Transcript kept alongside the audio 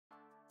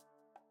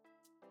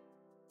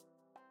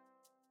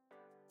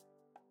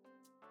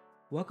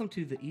Welcome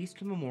to the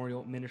East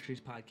Memorial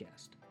Ministries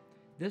podcast.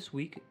 This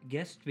week,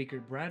 guest speaker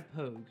Brad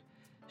Pogue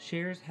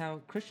shares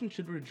how Christians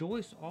should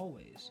rejoice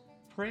always,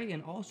 pray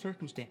in all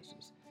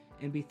circumstances,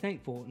 and be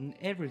thankful in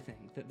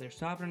everything that their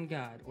sovereign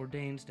God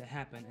ordains to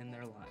happen in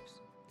their lives.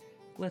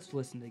 Let's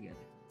listen together.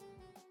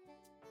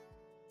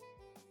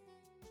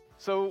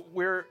 So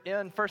we're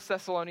in 1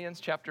 Thessalonians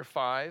chapter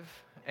 5,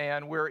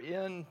 and we're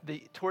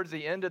towards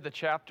the end of the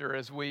chapter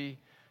as we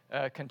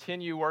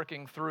continue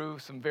working through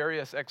some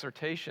various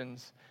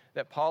exhortations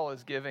that Paul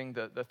is giving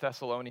the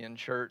Thessalonian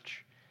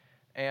church.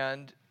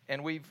 And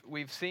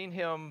we've seen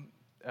him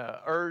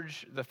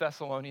urge the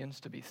Thessalonians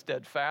to be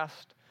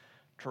steadfast,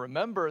 to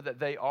remember that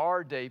they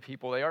are day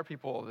people, they are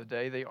people of the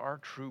day, they are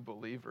true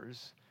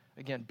believers.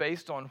 Again,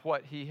 based on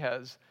what he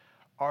has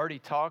already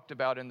talked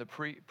about in the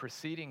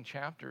preceding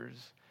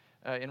chapters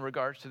in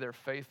regards to their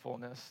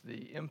faithfulness,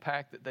 the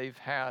impact that they've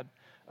had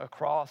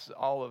across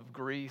all of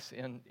Greece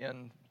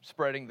in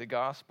spreading the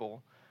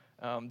gospel,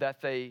 that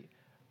they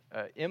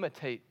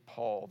imitate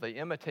Paul, they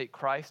imitate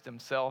Christ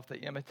himself, they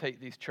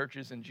imitate these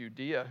churches in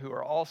Judea who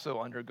are also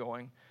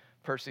undergoing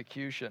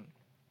persecution.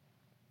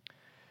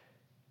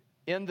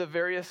 In the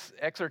various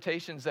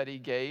exhortations that he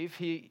gave,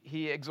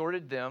 he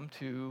exhorted them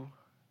to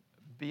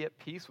be at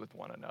peace with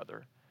one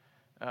another,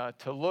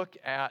 to look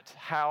at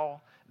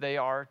how they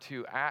are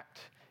to act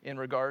in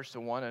regards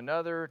to one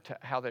another, to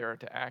how they are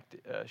to act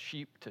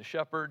sheep to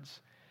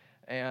shepherds.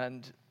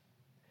 And,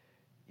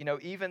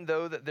 even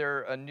though that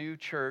they're a new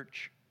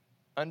church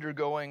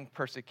undergoing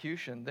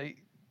persecution,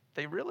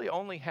 they really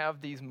only have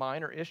these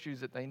minor issues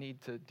that they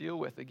need to deal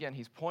with. Again,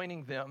 he's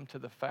pointing them to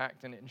the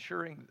fact and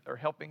ensuring or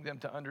helping them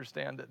to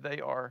understand that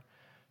they are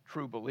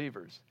true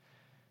believers.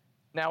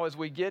 Now, as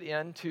we get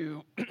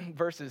into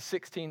verses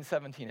 16,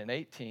 17, and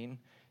 18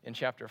 in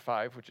chapter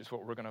 5, which is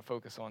what we're going to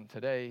focus on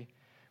today,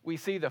 we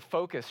see the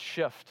focus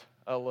shift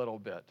a little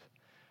bit.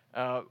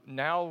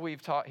 Now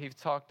he's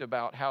talked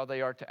about how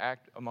they are to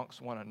act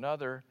amongst one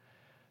another.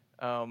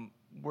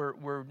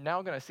 We're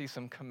now going to see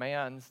some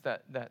commands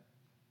that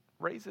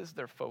raises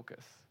their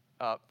focus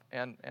up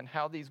and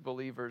how these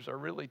believers are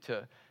really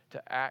to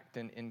act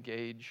and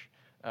engage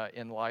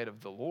in light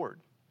of the Lord.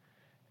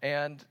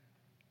 And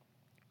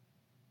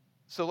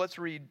so let's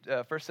read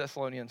 1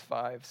 Thessalonians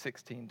 5,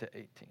 16 to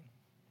 18.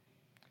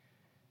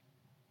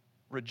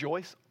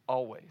 Rejoice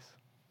always.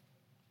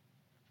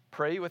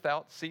 Pray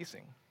without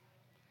ceasing.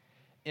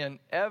 In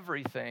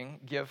everything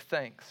give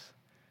thanks,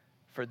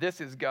 for this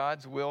is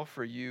God's will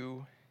for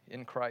you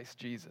in Christ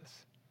Jesus.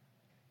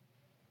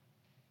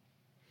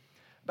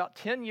 About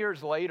 10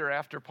 years later,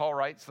 after Paul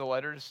writes the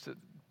letters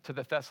to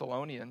the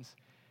Thessalonians,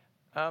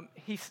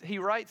 he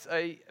writes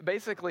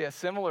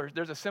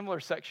there's a similar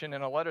section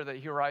in a letter that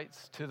he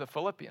writes to the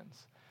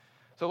Philippians.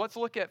 So let's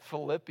look at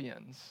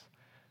Philippians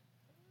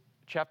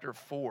chapter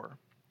 4.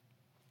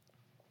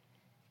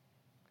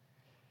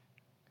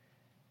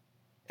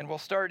 And we'll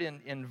start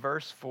in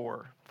verse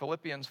 4,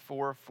 Philippians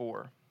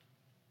 4:4.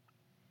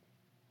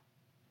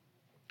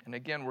 And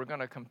again, we're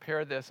going to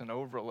compare this and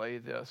overlay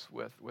this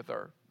with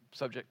our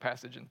subject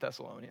passage in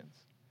Thessalonians.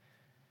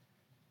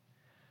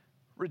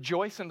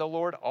 Rejoice in the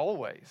Lord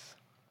always.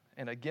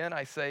 And again,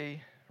 I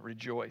say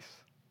rejoice.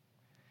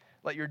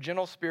 Let your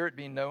gentle spirit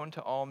be known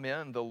to all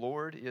men. The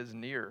Lord is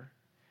near.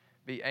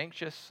 Be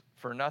anxious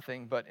for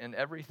nothing, but in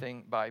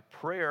everything by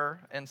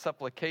prayer and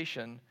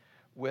supplication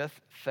with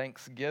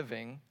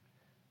thanksgiving.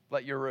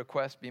 Let your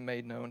request be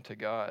made known to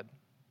God.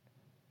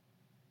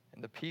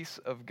 And the peace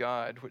of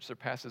God, which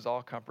surpasses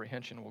all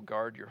comprehension, will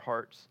guard your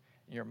hearts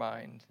and your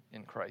mind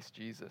in Christ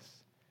Jesus.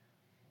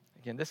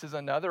 Again, this is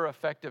another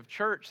effective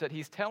church that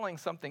he's telling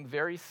something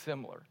very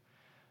similar.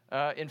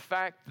 In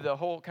fact, the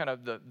whole kind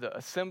of the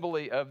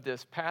assembly of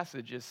this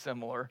passage is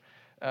similar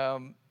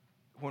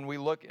when we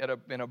look at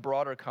in a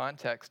broader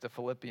context of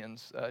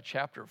Philippians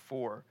chapter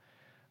 4.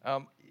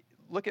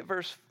 Look at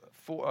verse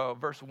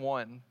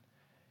 1.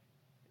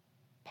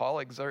 Paul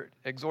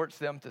exhorts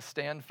them to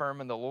stand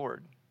firm in the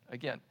Lord.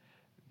 Again,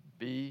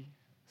 be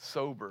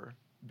sober,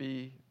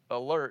 be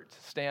alert,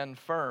 stand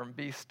firm,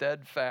 be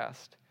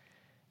steadfast.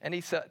 And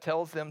he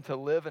tells them to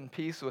live in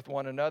peace with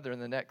one another in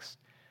the next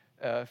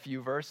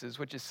few verses,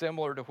 which is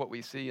similar to what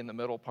we see in the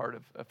middle part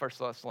of 1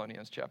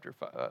 Thessalonians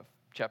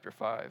chapter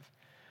 5.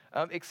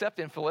 Except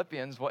in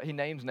Philippians, he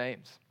names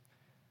names.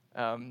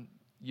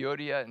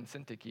 Euodia and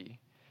Syntyche.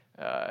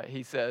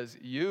 He says,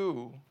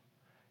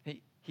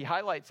 He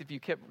highlights, if you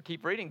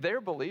keep reading,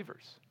 they're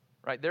believers,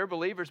 right? They're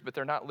believers, but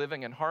they're not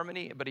living in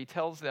harmony. But he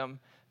tells them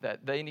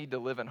that they need to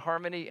live in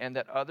harmony and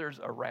that others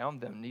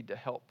around them need to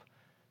help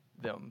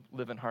them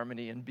live in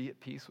harmony and be at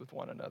peace with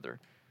one another.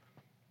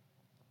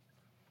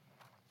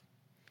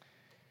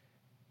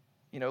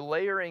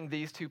 Layering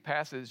these two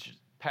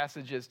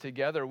passages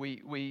together,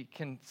 we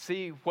can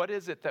see what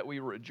is it that we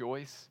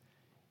rejoice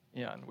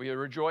in. We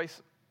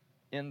rejoice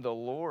in the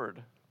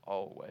Lord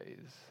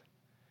always.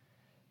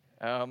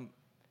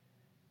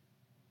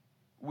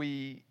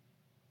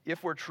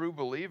 If we're true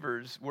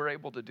believers, we're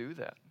able to do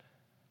that.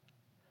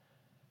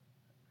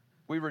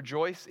 We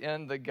rejoice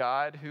in the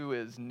God who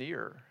is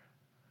near.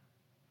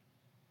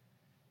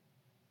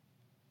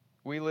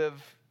 We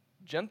live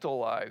gentle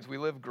lives. We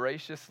live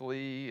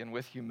graciously and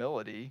with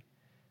humility.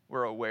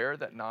 We're aware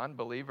that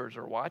non-believers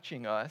are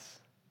watching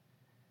us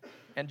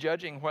and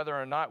judging whether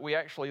or not we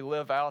actually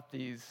live out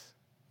these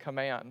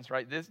commands,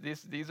 right?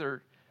 These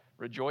are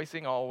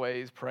rejoicing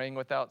always, praying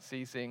without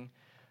ceasing,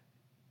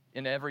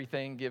 in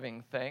everything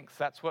giving thanks.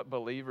 That's what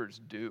believers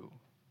do.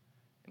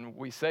 And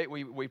we say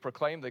we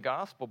proclaim the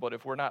gospel, but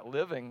if we're not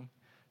living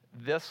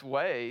this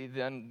way,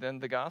 then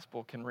the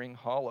gospel can ring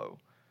hollow.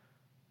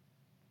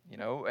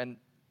 And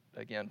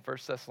again,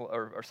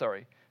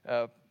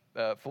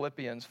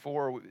 Philippians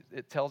 4,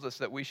 it tells us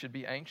that we should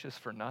be anxious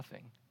for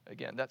nothing.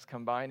 Again, that's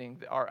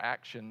combining our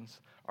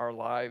actions, our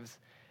lives,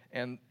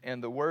 and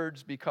the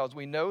words, because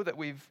we know that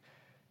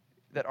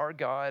our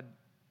God,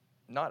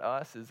 not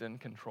us, is in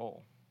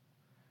control.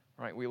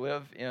 Right? We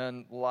live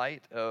in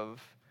light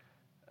of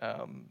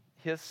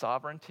His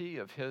sovereignty,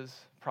 of His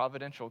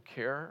providential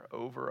care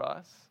over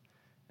us,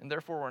 and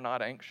therefore we're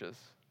not anxious.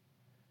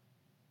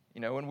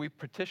 When we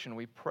petition,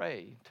 we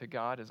pray to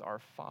God as our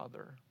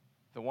Father,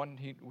 the one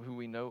who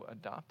we know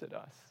adopted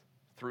us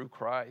through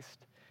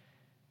Christ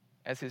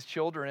as His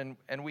children,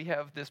 and we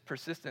have this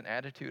persistent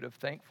attitude of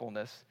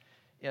thankfulness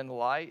in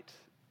light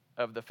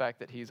of the fact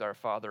that He's our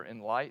Father,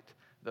 in light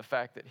of the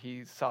fact that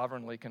He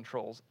sovereignly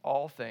controls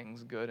all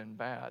things, good and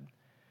bad.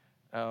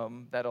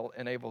 That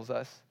enables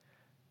us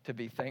to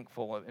be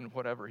thankful in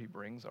whatever He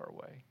brings our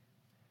way.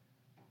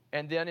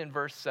 And then in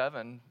verse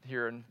 7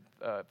 here in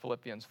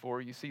Philippians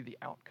 4, you see the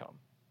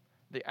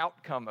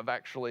outcome of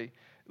actually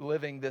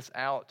living this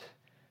out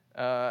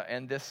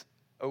and this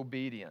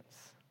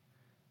obedience,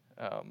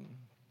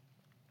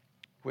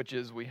 which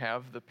is we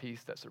have the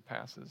peace that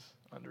surpasses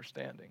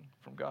understanding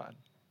from God.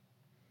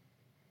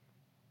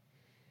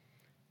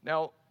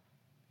 Now,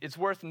 it's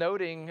worth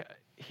noting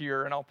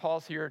here, and I'll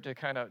pause here to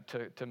kind of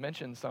to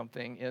mention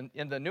something.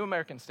 In the New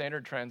American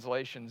Standard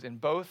translations, in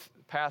both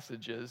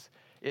passages,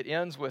 it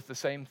ends with the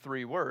same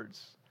three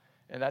words,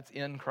 and that's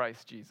in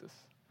Christ Jesus.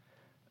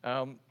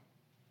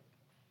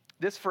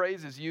 This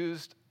phrase is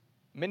used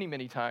many,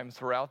 many times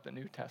throughout the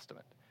New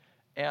Testament,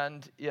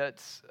 and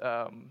it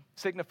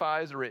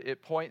signifies, or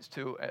it points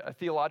to a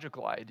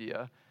theological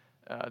idea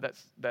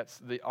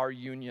that's our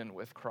union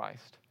with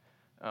Christ.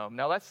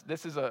 Now,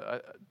 this is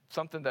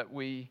something that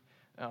we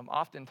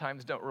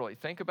oftentimes don't really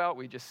think about.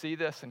 We just see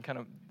this and kind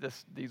of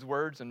these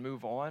words and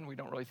move on. We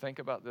don't really think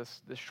about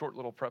this short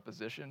little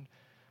preposition.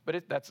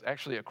 But that's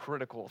actually a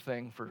critical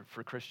thing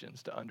for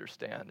Christians to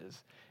understand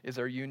is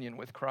our union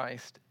with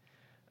Christ.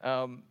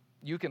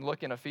 You can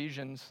look in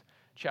Ephesians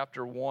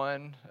chapter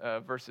 1,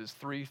 verses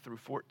 3 through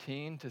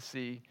 14 to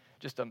see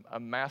just a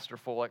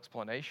masterful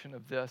explanation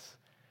of this.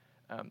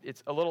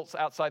 It's a little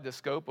outside the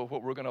scope of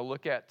what we're going to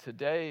look at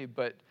today,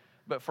 but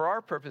for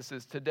our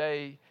purposes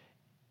today,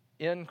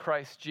 in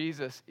Christ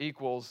Jesus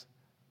equals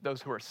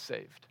those who are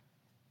saved,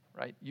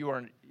 right?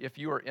 If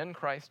you are in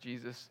Christ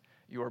Jesus,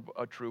 you are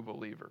a true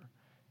believer.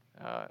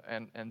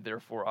 And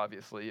therefore,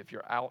 obviously, if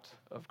you're out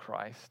of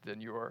Christ,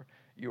 then you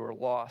are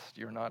lost.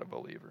 You're not a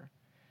believer.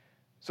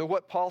 So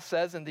what Paul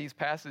says in these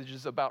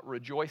passages about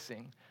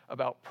rejoicing,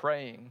 about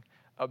praying,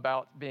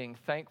 about being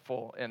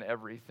thankful in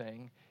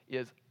everything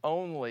is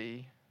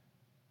only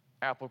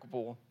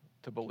applicable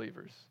to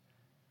believers.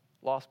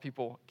 Lost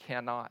people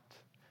cannot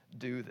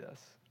do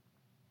this.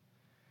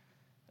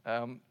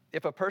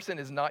 If a person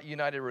is not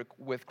united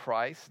with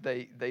Christ,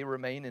 they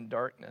remain in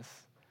darkness.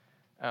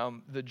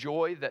 The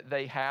joy that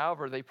they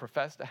have or they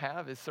profess to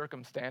have is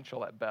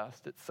circumstantial at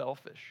best. It's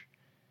selfish.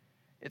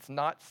 It's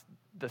not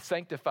the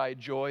sanctified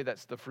joy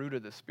that's the fruit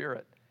of the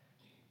Spirit.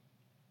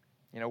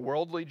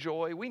 Worldly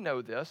joy, we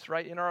know this,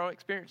 right, in our own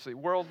experience.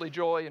 Worldly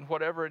joy and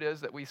whatever it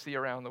is that we see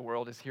around the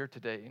world is here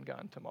today and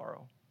gone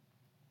tomorrow.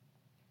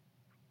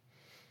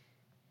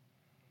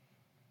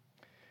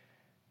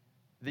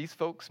 These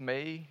folks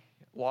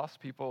lost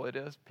people,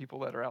 people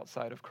that are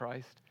outside of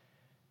Christ,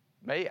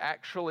 may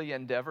actually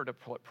endeavor to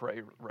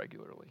pray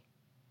regularly.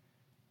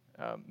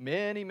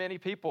 Many, many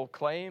people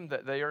claim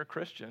that they are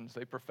Christians.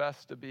 They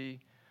profess to be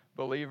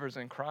believers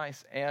in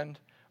Christ and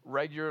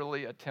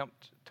regularly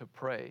attempt to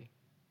pray.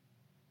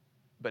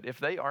 But if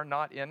they are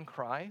not in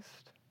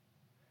Christ,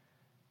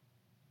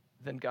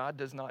 then God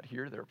does not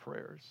hear their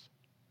prayers.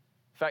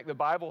 In fact, the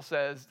Bible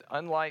says,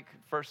 unlike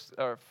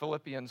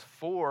Philippians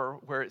 4,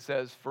 where it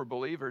says, for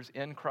believers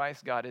in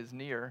Christ, God is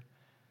near,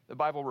 the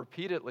Bible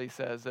repeatedly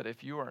says that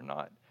if you are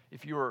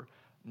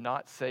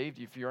not saved,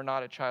 if you're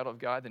not a child of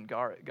God, then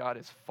God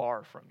is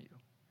far from you.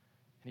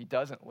 And He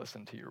doesn't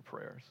listen to your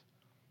prayers.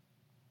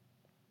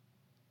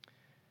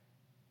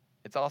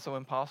 It's also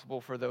impossible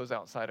for those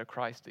outside of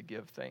Christ to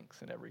give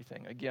thanks in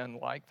everything. Again,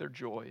 like their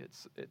joy,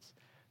 it's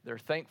their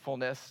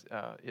thankfulness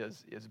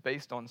is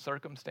based on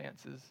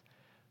circumstances,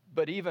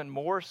 but even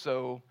more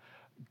so,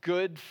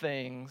 good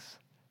things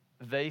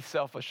they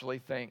selfishly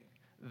think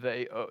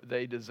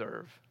they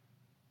deserve.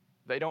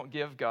 They don't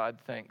give God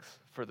thanks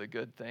for the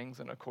good things,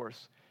 and of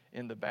course,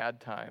 in the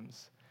bad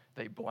times,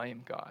 they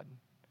blame God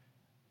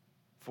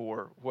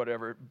for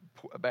whatever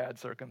bad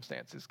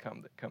circumstances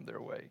come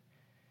their way.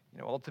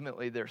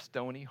 Ultimately, their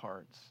stony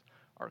hearts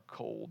are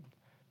cold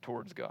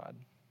towards God.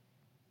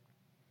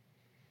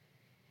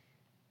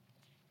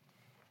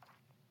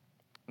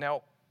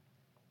 Now,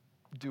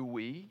 do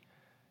we,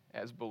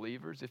 as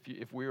believers,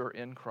 if we are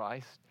in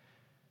Christ,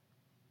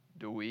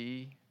 do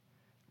we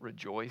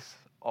rejoice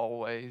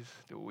always?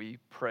 Do we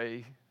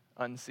pray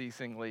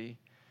unceasingly?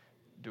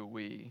 Do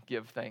we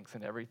give thanks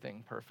in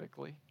everything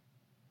perfectly?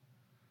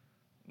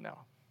 No,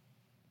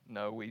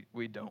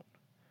 we don't.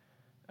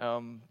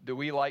 Do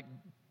we, like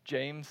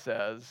James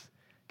says,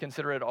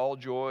 consider it all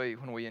joy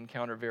when we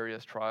encounter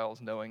various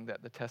trials, knowing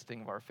that the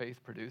testing of our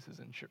faith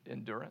produces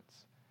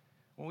endurance?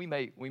 Well, we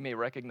may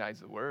recognize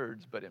the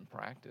words, but in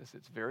practice,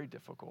 it's very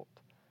difficult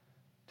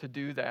to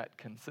do that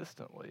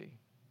consistently,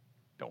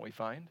 don't we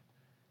find?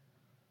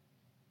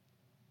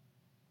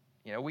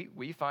 You know,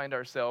 we find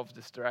ourselves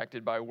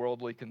distracted by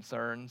worldly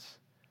concerns,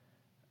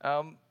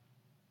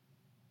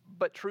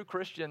 but true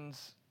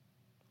Christians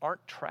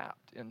aren't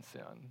trapped in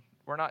sin.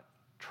 We're not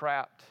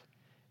trapped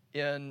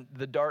in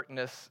the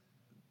darkness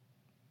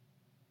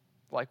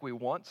like we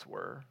once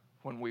were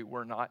when we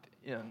were not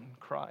in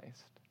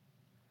Christ.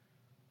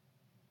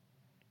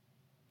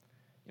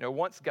 You know,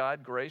 once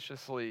God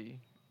graciously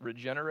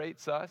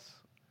regenerates us,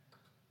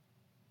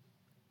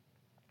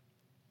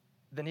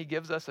 then he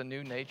gives us a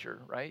new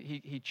nature, right?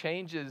 He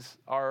changes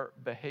our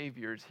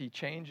behaviors. He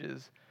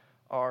changes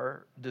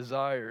our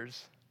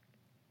desires.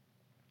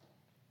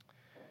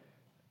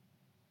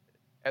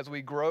 As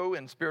we grow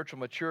in spiritual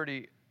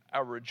maturity,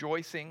 our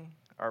rejoicing,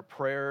 our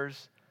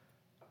prayers,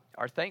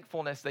 our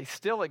thankfulness, they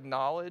still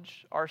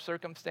acknowledge our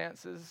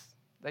circumstances.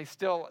 They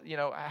still,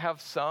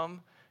 have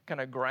some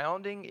kind of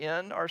grounding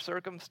in our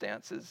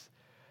circumstances,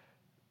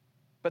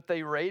 but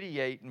they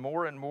radiate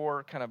more and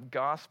more kind of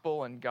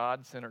gospel and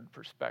God-centered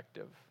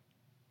perspective,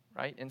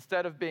 right?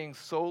 Instead of being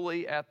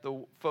solely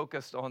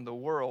focused on the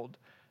world,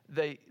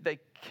 they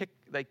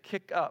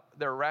kick up,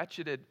 they're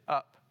ratcheted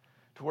up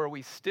to where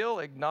we still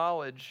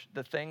acknowledge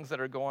the things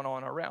that are going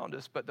on around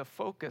us, but the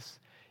focus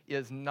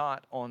is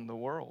not on the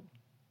world.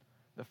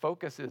 The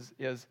focus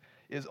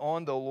is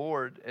on the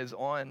Lord, is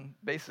on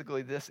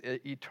basically this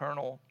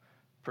eternal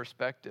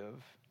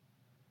perspective.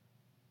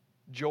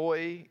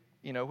 Joy,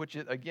 which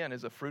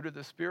is a fruit of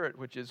the Spirit,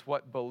 which is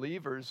what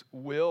believers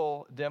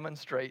will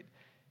demonstrate,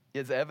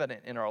 is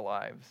evident in our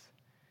lives.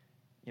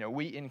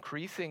 We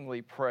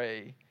increasingly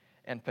pray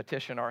and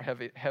petition our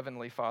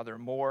Heavenly Father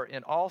more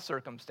in all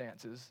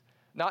circumstances,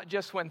 not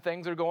just when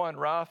things are going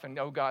rough and,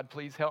 oh God,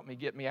 please help me,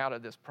 get me out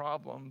of this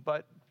problem,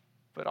 but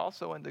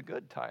also in the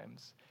good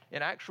times,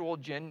 in actual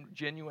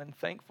genuine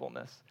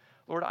thankfulness.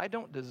 Lord, I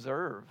don't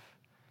deserve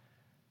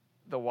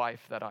the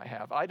wife that I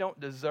have. I don't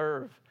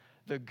deserve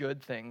the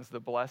good things, the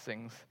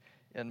blessings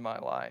in my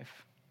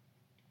life.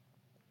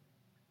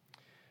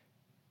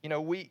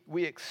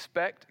 We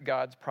expect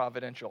God's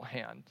providential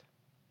hand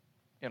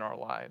in our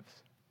lives.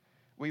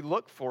 We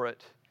look for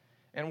it,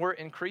 and we're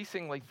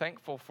increasingly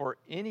thankful for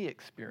any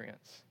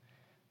experience,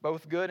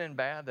 both good and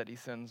bad, that he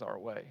sends our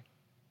way.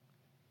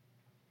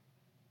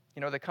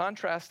 The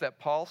contrast that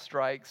Paul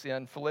strikes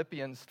in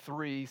Philippians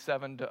 3,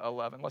 7 to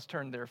 11. Let's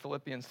turn there,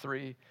 Philippians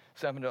 3,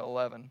 7 to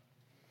 11.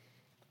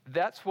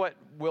 That's what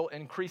will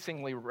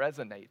increasingly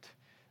resonate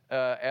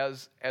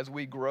as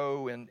we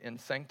grow in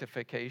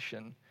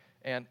sanctification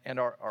and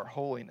our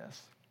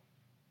holiness.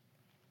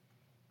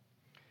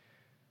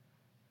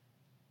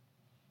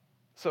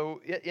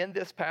 So in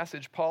this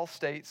passage, Paul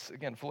states,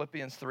 again,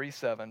 Philippians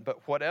 3:7,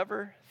 but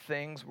whatever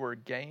things were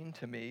gained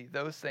to me,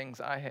 those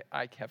things I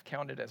have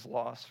counted as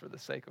loss for the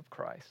sake of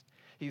Christ.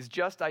 He's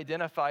just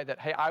identified that,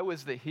 hey, I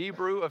was the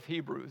Hebrew of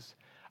Hebrews.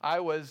 I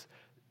was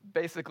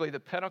basically the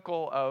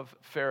pinnacle of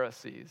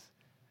Pharisees.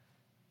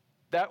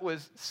 That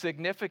was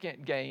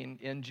significant gain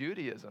in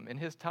Judaism. In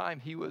his time,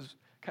 he was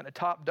kind of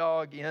top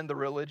dog in the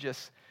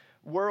religious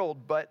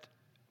world, but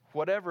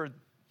whatever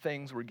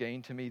things were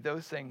gained to me,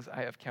 those things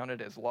I have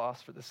counted as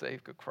loss for the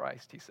sake of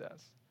Christ, he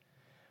says.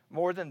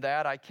 More than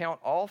that, I count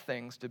all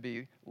things to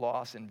be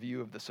loss in view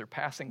of the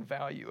surpassing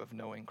value of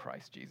knowing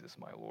Christ Jesus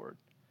my Lord,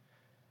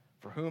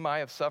 for whom I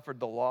have suffered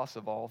the loss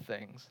of all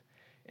things,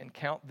 and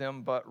count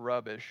them but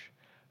rubbish,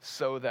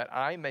 so that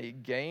I may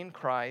gain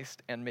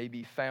Christ and may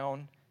be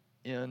found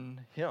in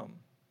him,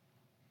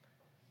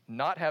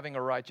 not having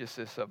a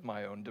righteousness of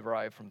my own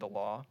derived from the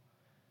law,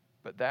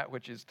 but that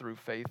which is through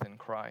faith in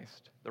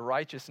Christ, the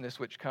righteousness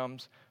which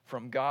comes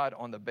from God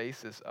on the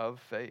basis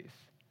of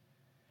faith,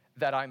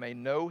 that I may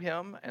know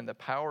him and the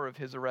power of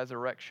his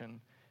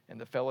resurrection and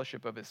the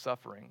fellowship of his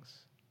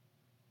sufferings,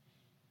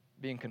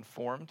 being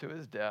conformed to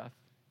his death,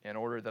 in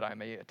order that I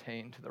may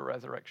attain to the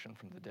resurrection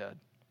from the dead.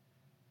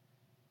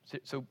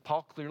 So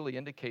Paul clearly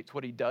indicates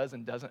what he does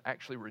and doesn't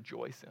actually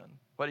rejoice in,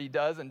 what he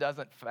does and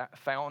doesn't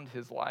found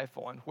his life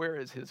on. Where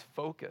is his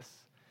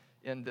focus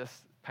in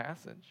this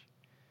passage?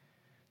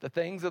 The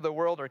things of the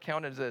world are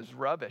counted as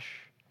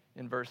rubbish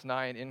in verse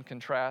 9, in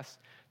contrast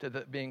to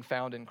the being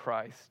found in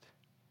Christ.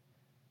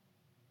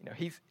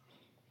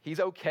 He's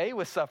okay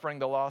with suffering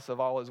the loss of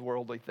all his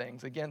worldly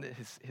things. Again,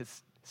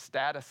 his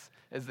status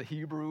as the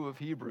Hebrew of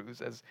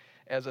Hebrews, as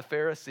a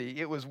Pharisee,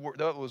 it was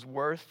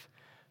worth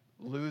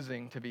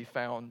losing to be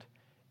found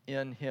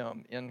in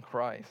him, in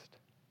Christ.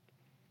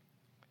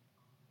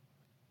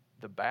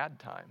 The bad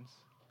times,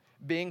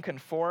 being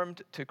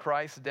conformed to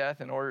Christ's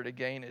death in order to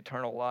gain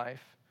eternal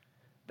life,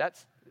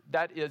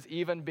 that is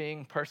even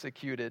being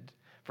persecuted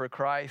for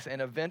Christ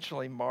and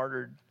eventually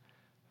martyred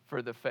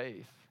for the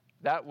faith.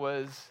 That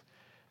was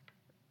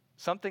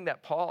something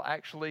that Paul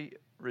actually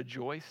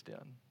rejoiced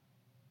in.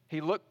 He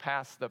looked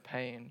past the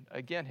pain.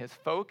 Again, his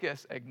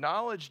focus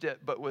acknowledged it,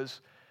 but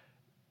was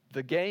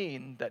the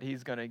gain that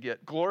he's going to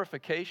get,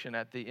 glorification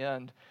at the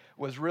end,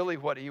 was really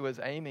what he was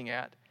aiming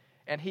at.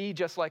 And he,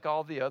 just like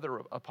all the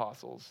other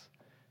apostles,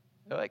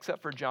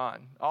 except for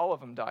John, all of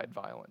them died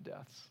violent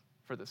deaths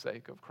for the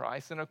sake of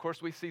Christ. And of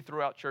course, we see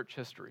throughout church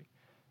history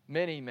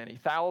many, many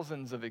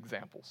thousands of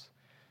examples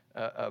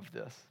of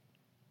this.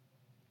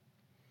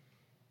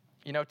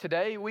 You know,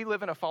 today we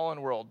live in a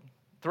fallen world.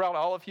 Throughout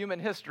all of human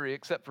history,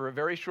 except for a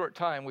very short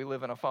time, we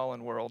live in a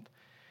fallen world.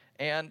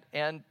 And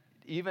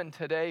even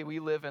today, we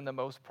live in the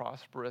most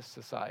prosperous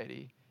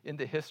society in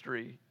the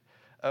history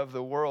of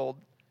the world.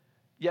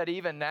 Yet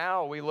even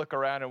now, we look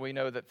around and we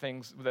know that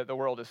the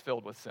world is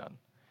filled with sin.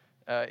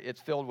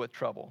 It's filled with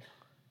trouble.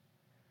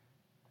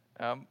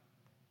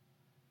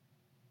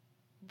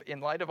 In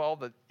light of all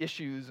the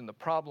issues and the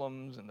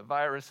problems and the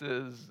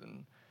viruses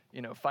and,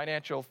 you know,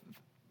 financial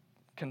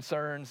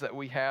concerns that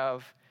we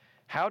have,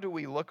 how do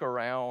we look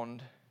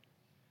around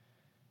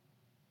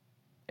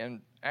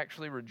and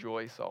actually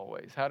rejoice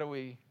always? How do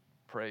we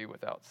pray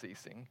without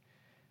ceasing?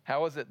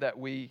 How is it that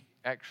we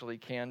actually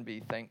can be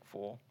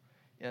thankful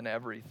in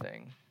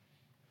everything?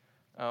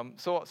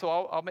 So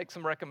I'll make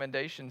some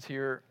recommendations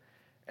here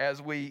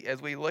as we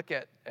look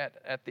at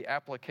the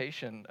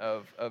application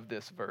of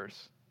this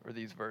verse or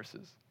these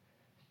verses.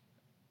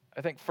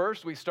 I think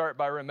first we start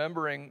by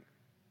remembering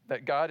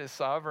that God is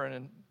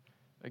sovereign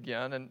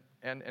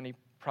and he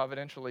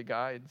providentially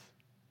guides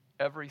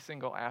every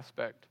single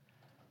aspect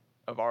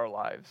of our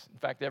lives. In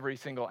fact, every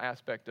single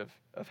aspect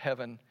of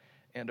heaven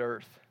and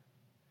earth.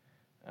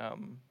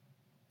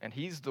 And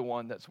he's the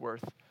one that's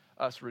worth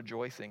us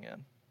rejoicing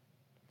in.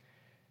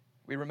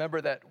 We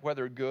remember that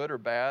whether good or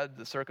bad,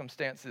 the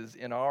circumstances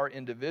in our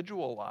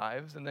individual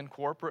lives, and then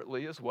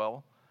corporately as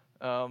well,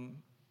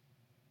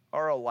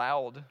 are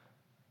allowed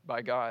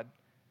by God.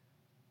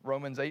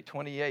 Romans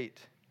 8:28.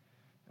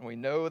 And we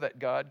know that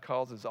God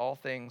causes all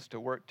things to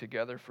work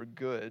together for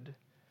good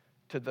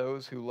to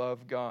those who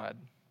love God,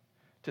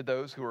 to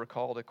those who are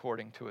called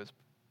according to his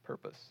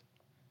purpose.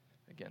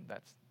 Again,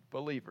 that's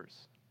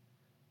believers,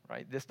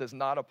 right? This does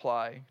not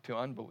apply to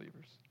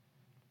unbelievers.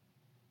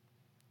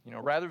 You know,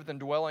 rather than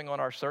dwelling on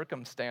our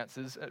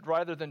circumstances,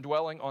 rather than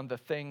dwelling on the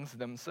things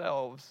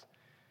themselves,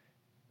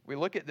 we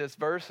look at this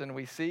verse and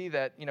we see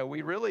that, you know,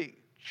 we really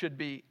should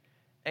be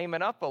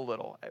aiming up a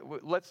little.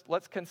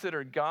 Let's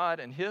consider God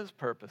and his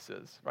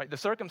purposes, right? The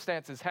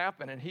circumstances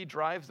happen and he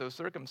drives those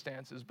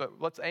circumstances, but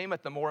let's aim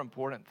at the more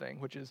important thing,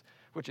 which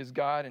is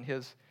God and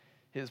his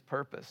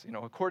purpose. You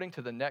know, according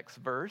to the next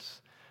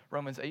verse,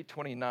 Romans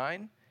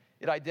 8:29,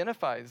 it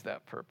identifies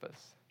that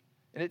purpose.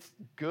 And it's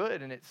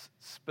good and it's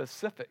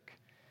specific.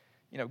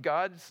 You know,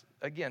 God's,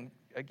 again,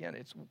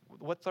 it's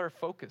what's our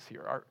focus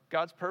here?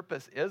 God's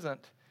purpose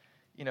isn't,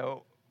 you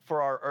know,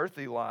 for our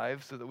earthly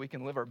lives so that we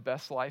can live our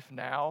best life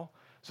now,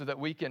 so that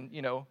we can,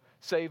 you know,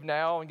 save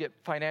now and get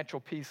financial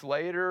peace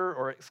later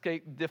or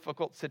escape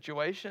difficult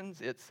situations.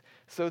 It's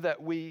so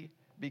that we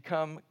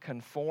become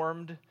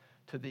conformed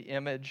to the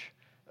image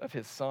of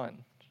his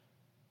Son,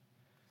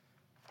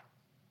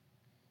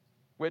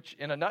 which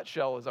in a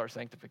nutshell is our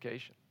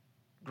sanctification,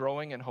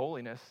 growing in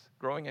holiness,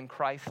 growing in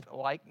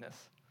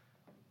Christ-likeness.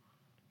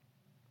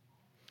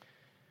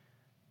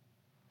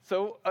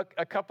 So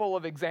a couple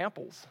of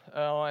examples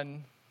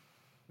on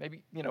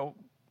maybe, you know,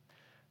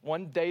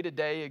 one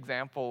day-to-day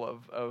example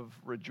of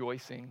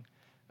rejoicing,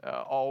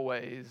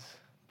 always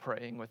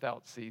praying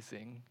without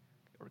ceasing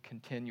or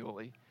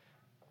continually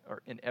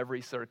or in every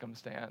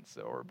circumstance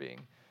or being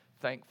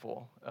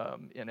thankful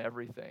in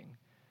everything.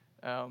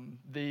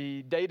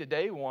 The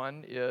day-to-day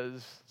one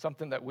is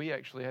something that we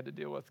actually had to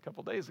deal with a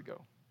couple days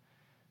ago,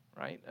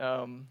 right?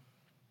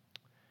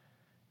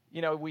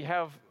 You know, we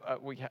had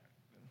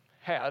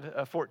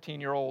a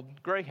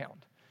 14-year-old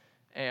greyhound,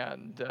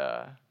 and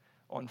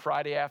on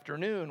Friday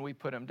afternoon, we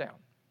put him down.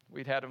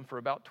 We'd had him for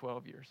about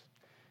 12 years.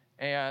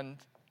 And,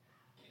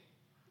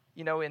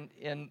 you know,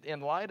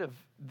 in light of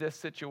this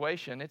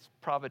situation, it's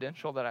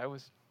providential that I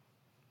was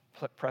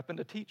prepping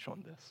to teach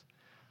on this,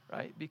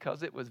 right?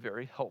 Because it was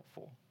very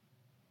helpful.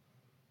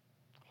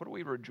 What do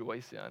we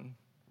rejoice in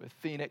with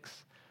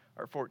Phoenix,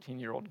 our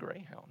 14-year-old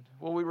greyhound?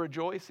 Well, we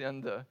rejoice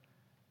in the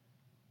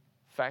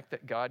fact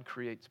that God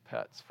creates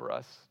pets for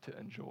us to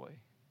enjoy,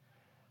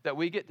 that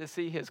we get to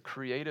see his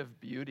creative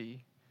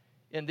beauty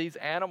in these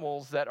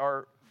animals that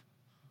are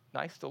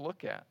nice to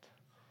look at,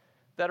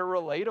 that are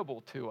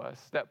relatable to us,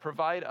 that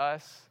provide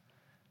us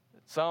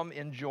some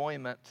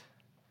enjoyment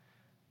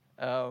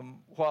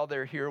while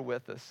they're here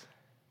with us.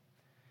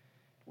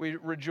 We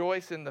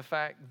rejoice in the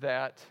fact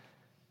that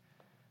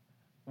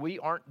we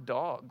aren't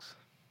dogs.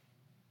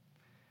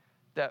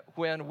 that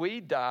when we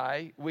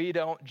die, we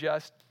don't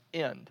just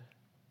end,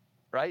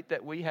 right?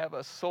 That we have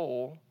a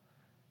soul,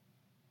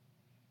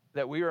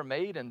 that we are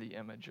made in the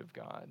image of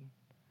God,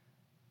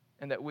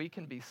 and that we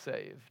can be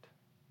saved,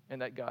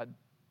 and that God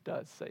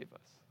does save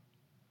us.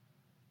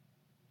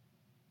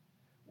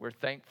 We're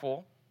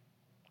thankful,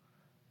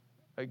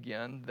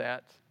 again,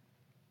 that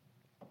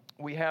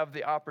we have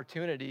the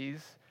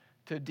opportunities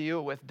to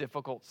deal with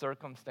difficult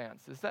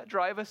circumstances that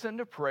drive us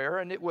into prayer,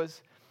 and it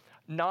was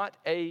not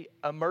an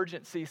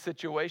emergency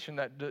situation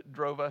that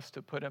drove us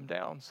to put him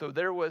down. So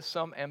there was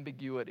some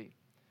ambiguity,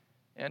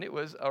 and it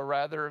was a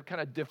rather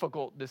kind of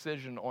difficult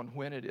decision on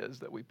when it is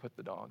that we put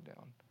the dog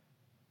down.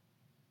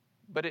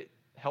 But it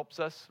helps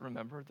us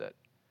remember that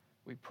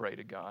we pray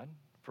to God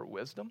for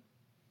wisdom,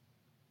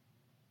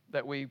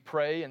 that we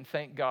pray and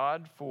thank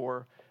God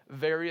for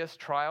various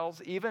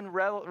trials, even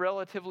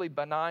relatively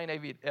benign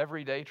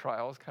everyday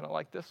trials, kind of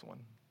like this one.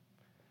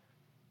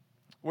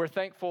 We're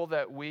thankful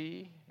that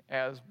we,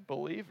 as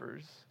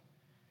believers,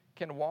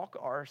 can walk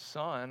our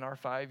son, our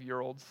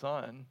 5-year-old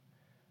son,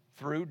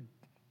 through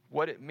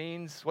what it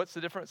means, what's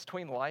the difference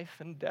between life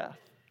and death.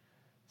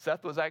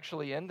 Seth was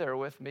actually in there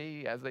with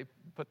me as they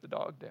put the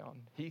dog down.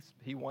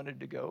 He wanted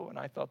to go, and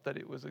I thought that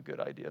it was a good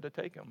idea to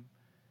take him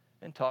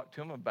and talk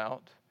to him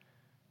about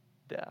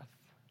death.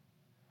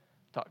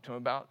 Talk to him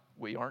about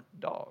we aren't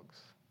dogs,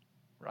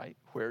 right?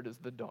 Where does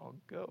the dog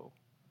go?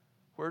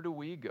 Where do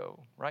we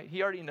go, right?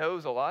 He already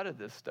knows a lot of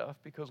this stuff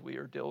because we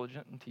are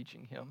diligent in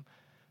teaching him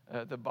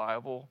the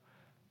Bible.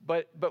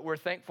 But we're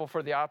thankful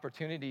for the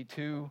opportunity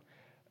to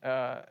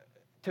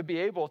be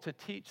able to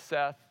teach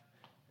Seth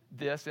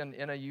this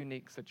in a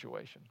unique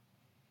situation.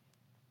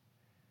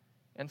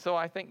 And so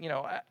I think,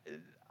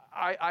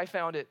 I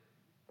found it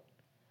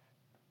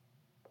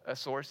a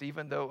source,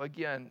 even though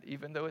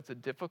it's a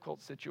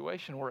difficult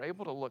situation, we're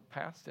able to look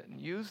past it and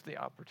use the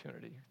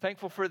opportunity.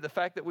 Thankful for the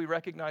fact that we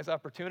recognize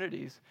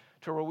opportunities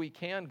to where we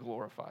can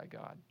glorify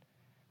God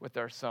with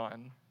our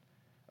son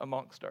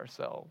amongst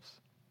ourselves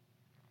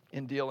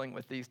in dealing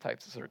with these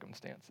types of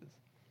circumstances.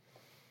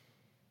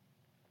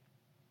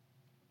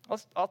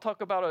 I'll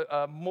talk about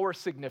a more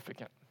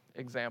significant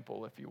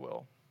example, if you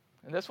will.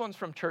 And this one's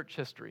from church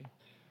history.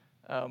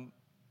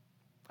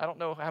 I don't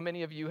know how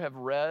many of you have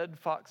read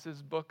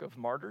Fox's Book of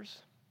Martyrs.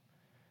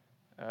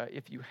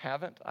 If you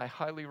haven't, I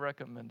highly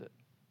recommend it.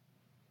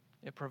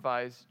 It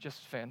provides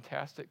just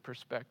fantastic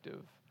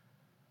perspective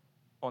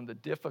on the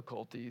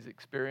difficulties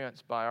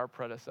experienced by our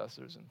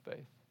predecessors in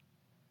faith.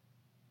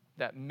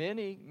 That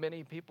many,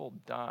 many people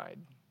died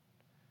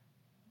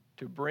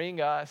to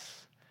bring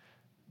us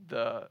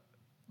the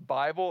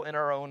Bible in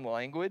our own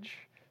language,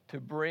 to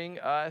bring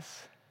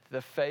us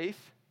the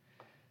faith,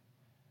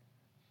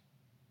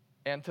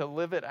 and to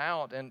live it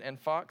out. And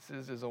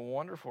Fox's is a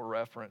wonderful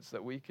reference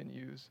that we can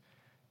use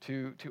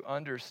to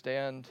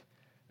understand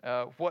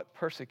what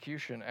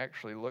persecution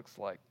actually looks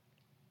like.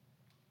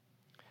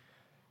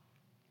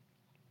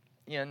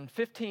 In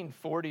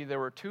 1540, there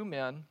were 2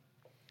 men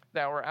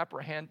that were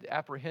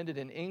apprehended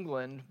in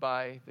England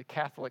by the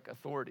Catholic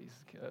authorities.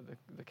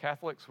 The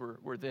Catholics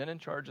were then in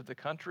charge of the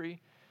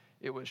country.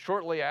 It was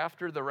shortly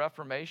after the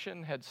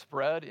Reformation had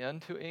spread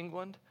into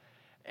England.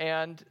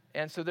 And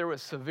so there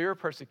was severe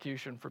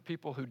persecution for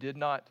people who did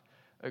not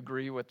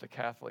agree with the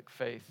Catholic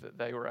faith, that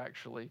they were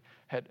actually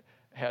had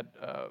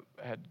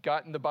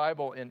gotten the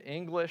Bible in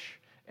English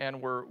and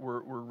were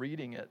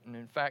reading it. And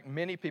in fact,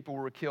 many people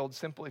were killed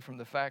simply from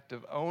the fact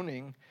of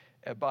owning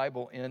a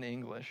Bible in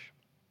English.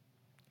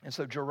 And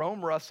so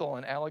Jerome Russell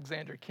and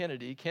Alexander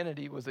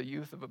Kennedy was a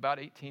youth of about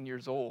 18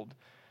 years old,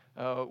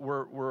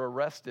 were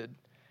arrested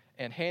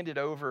and handed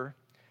over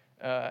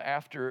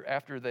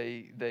after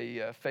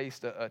they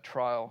faced a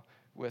trial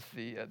with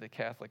the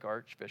Catholic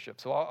Archbishop.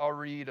 So I'll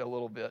read a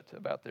little bit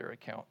about their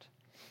account.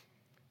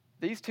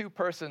 These 2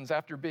 persons,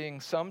 after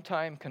being some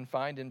time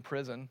confined in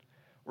prison,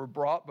 were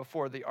brought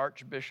before the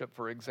Archbishop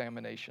for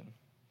examination,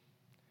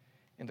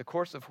 in the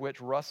course of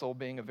which Russell,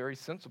 being a very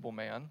sensible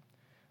man,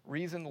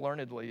 reasoned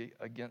learnedly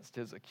against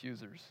his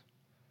accusers,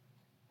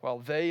 while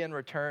they in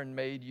return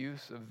made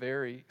use of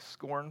very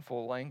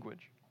scornful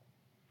language.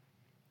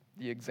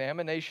 The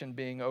examination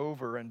being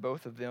over and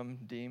both of them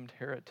deemed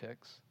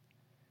heretics,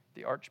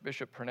 the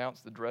Archbishop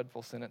pronounced the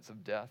dreadful sentence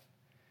of death,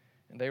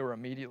 and they were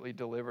immediately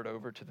delivered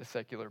over to the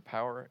secular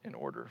power in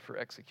order for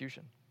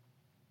execution.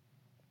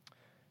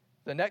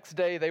 The next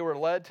day they were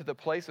led to the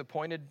place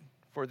appointed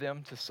for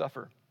them to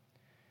suffer.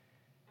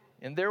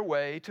 In their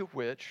way to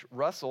which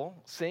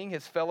Russell, seeing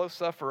his fellow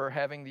sufferer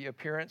having the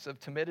appearance of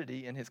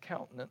timidity in his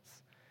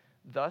countenance,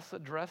 thus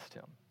addressed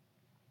him: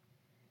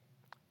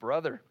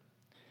 "Brother,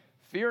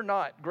 fear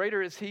not,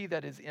 greater is he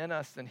that is in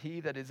us than he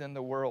that is in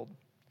the world.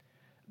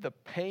 The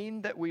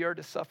pain that we are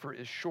to suffer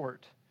is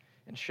short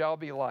and shall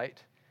be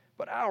light,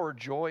 but our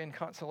joy and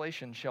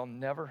consolation shall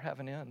never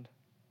have an end.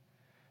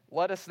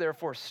 Let us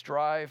therefore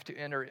strive to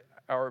enter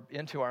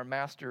into our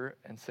Master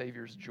and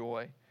Savior's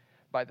joy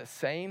by the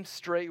same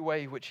straight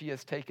way which he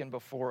has taken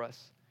before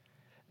us.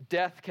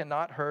 Death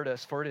cannot hurt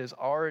us, for it is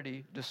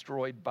already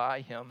destroyed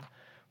by him,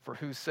 for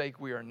whose sake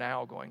we are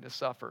now going to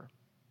suffer.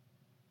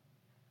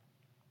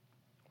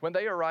 When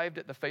they arrived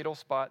at the fatal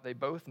spot, they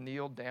both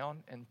kneeled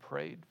down and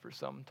prayed for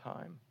some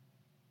time.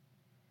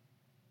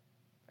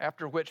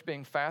 After which,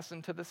 being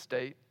fastened to the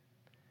stake,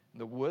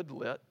 the wood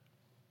lit,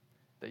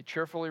 they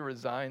cheerfully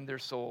resigned their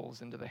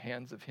souls into the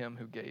hands of him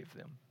who gave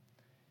them,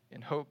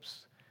 in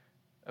hopes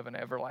of an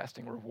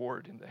everlasting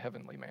reward in the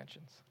heavenly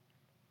mansions.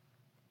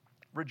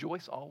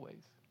 Rejoice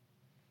always.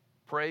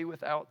 Pray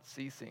without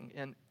ceasing.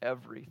 In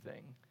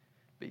everything,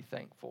 be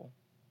thankful.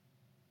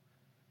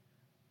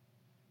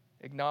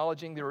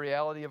 Acknowledging the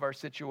reality of our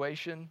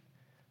situation,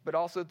 but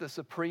also the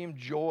supreme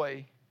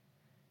joy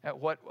at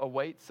what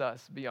awaits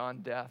us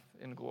beyond death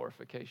in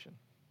glorification.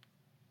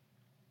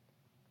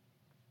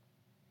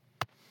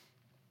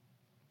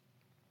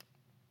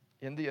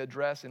 In the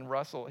address in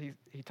Russell,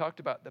 he talked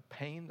about the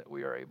pain that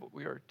we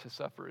are to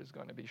suffer is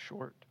going to be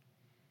short.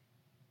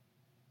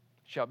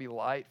 It shall be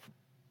light,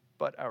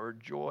 but our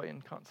joy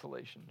and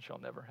consolation shall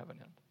never have an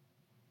end.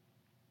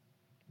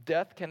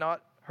 Death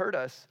cannot hurt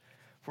us,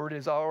 for it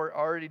is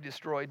already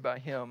destroyed by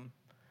him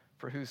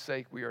for whose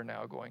sake we are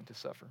now going to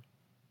suffer.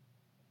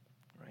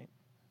 Right?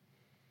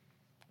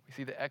 We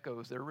see the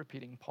echoes. They're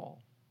repeating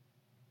Paul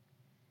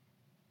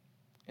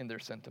in their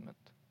sentiment.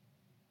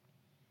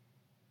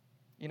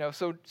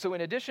 So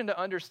in addition to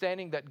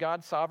understanding that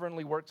God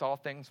sovereignly works all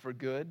things for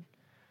good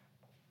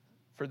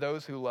for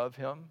those who love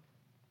him,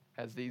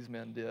 as these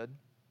men did,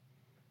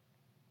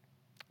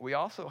 we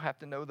also have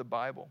to know the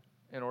Bible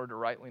in order to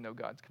rightly know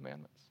God's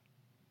commandments.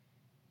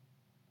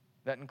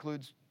 That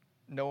includes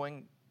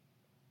knowing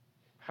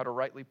how to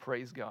rightly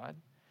praise God,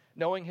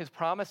 knowing his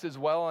promises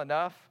well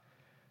enough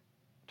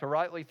to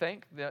rightly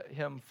thank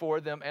him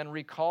for them and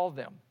recall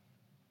them.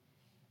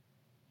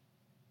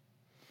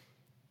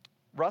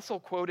 Russell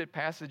quoted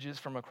passages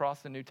from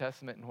across the New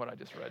Testament in what I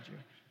just read you.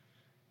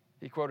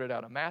 He quoted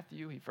out of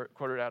Matthew. He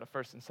quoted out of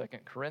 1st and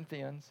 2nd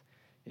Corinthians.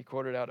 He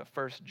quoted out of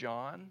 1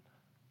 John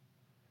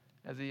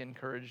as he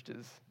encouraged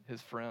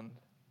his friend,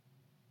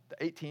 the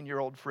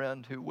 18-year-old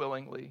friend who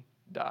willingly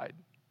died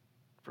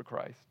for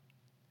Christ.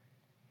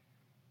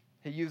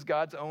 He used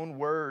God's own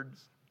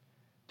words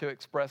to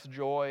express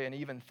joy and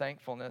even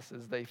thankfulness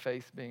as they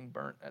faced being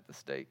burnt at the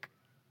stake.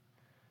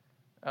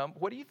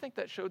 What do you think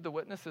that showed the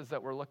witnesses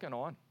that were looking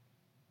on?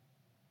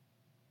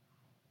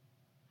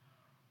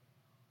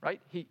 Right?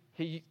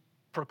 He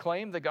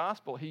proclaimed the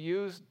gospel. He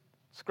used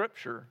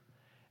Scripture.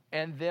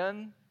 And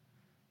then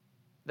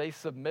they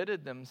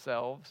submitted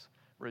themselves,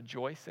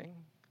 rejoicing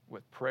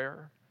with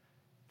prayer,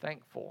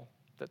 thankful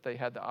that they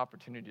had the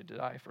opportunity to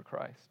die for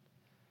Christ.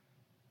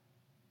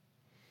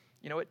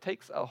 It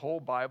takes a whole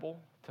Bible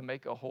to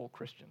make a whole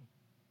Christian.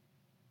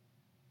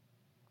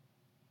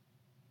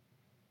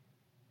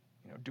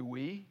 Do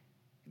we?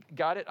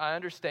 Got it? I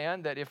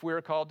understand that if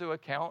we're called to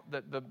account,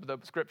 that the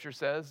Scripture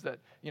says that,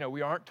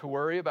 we aren't to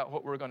worry about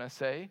what we're going to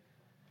say.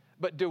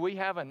 But do we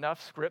have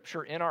enough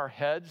Scripture in our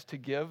heads to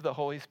give the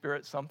Holy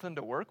Spirit something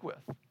to work with?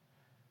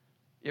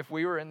 If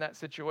we were in that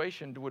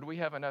situation, would we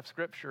have enough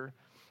Scripture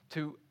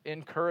to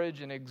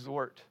encourage and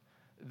exhort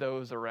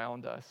those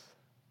around us?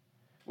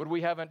 Do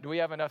we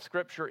have enough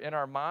Scripture in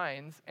our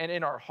minds and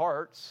in our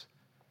hearts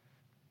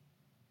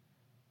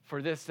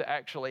for this to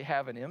actually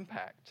have an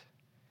impact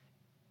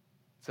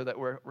so that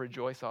we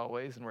rejoice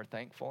always and we're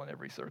thankful in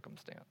every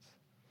circumstance?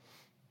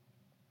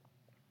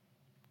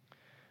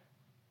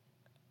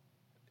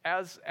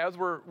 As I'm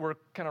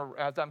kind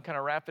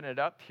of wrapping it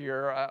up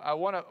here, I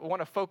want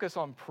to focus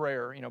on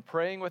prayer.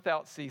 Praying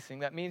without ceasing.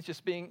 That means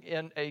just being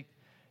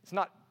it's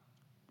not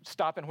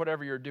stopping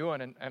whatever you're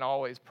doing and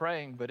always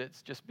praying, but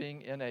it's just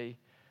being in a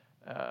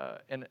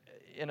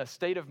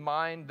state of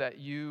mind that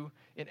you,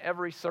 in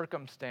every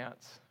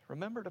circumstance,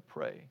 remember to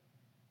pray.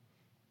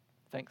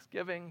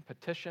 Thanksgiving,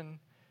 petition.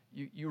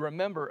 You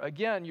remember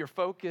again. Your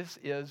focus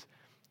is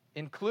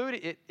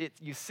included.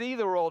 You see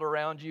the world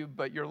around you,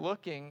 but you're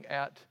looking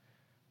at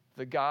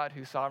the God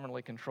who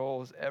sovereignly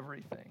controls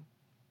everything.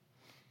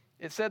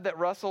 It said that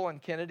Russell and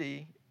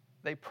Kennedy,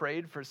 they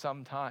prayed for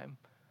some time.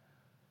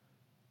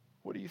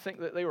 What do you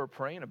think that they were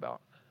praying about?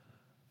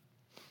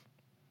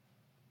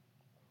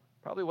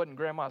 Probably wasn't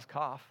grandma's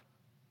cough.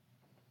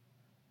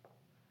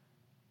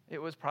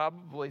 It was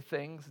probably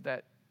things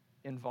that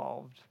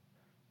involved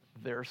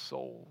their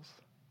souls,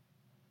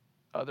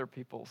 other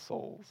people's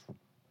souls.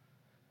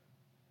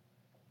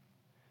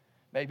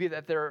 Maybe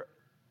that their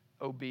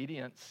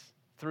obedience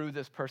through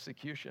this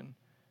persecution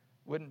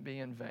wouldn't be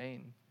in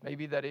vain.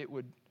 Maybe that it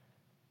would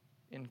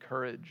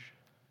encourage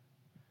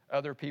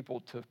other people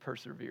to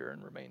persevere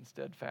and remain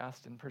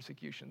steadfast in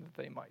persecution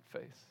that they might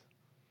face.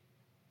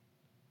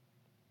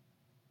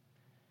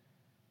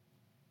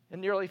 And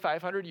nearly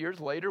 500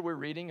 years later, we're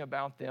reading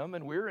about them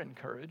and we're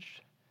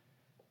encouraged.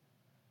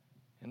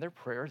 And their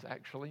prayers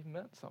actually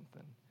meant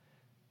something.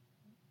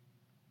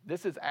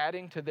 This is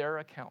adding to their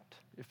account,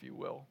 if you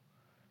will,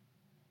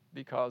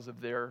 because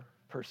of their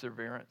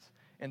perseverance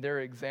and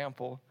their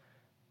example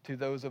to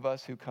those of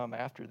us who come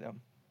after them.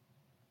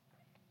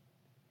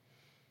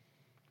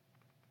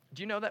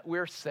 Do you know that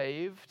we're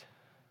saved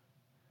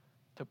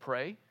to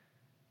pray?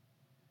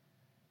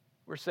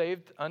 We're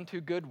saved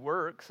unto good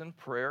works and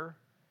prayer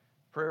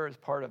Prayer is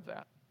part of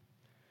that.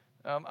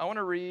 I want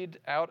to read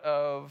out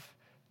of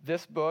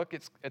this book.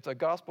 It's a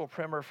gospel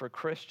primer for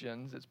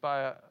Christians. It's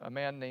by a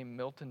man named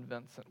Milton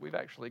Vincent. We've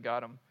actually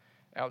got him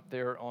out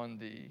there on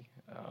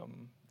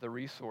the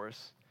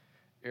resource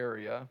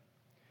area.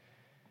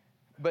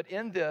 But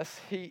in this,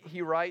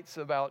 he writes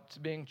about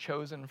being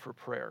chosen for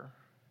prayer.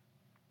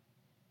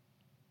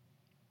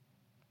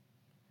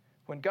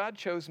 When God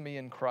chose me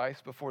in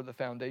Christ before the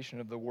foundation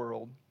of the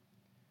world,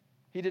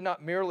 he did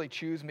not merely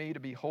choose me to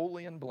be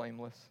holy and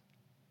blameless.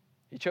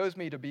 He chose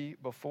me to be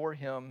before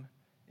him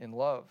in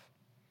love.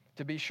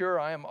 To be sure,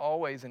 I am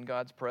always in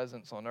God's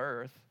presence on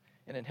earth,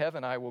 and in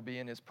heaven I will be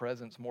in his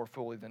presence more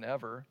fully than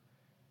ever.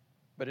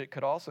 But it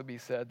could also be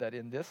said that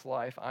in this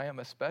life I am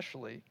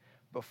especially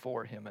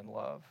before him in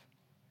love,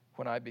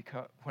 when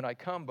I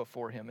come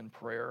before him in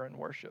prayer and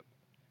worship.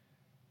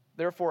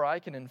 Therefore, I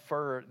can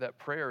infer that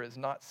prayer is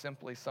not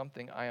simply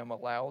something I am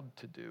allowed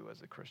to do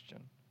as a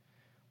Christian.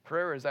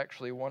 Prayer is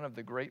actually one of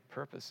the great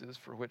purposes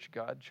for which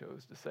God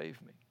chose to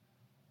save me.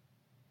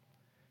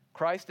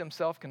 Christ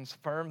himself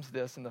confirms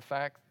this in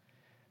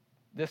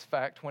this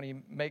fact when he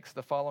makes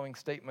the following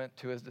statement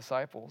to his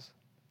disciples: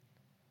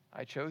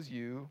 I chose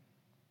you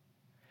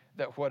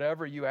that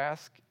whatever you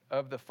ask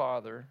of the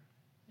Father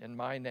in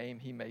my name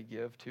he may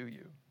give to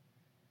you.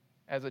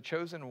 As a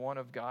chosen one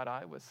of God,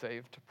 I was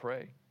saved to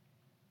pray.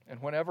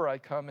 And whenever I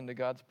come into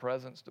God's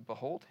presence to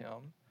behold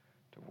him,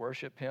 to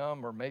worship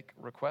him, or make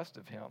request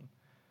of him,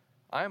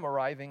 I am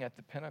arriving at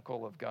the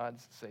pinnacle of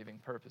God's saving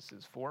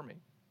purposes for me.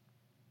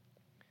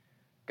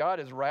 God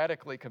is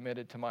radically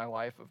committed to my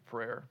life of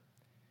prayer.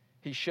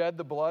 He shed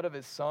the blood of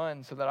his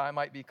Son so that I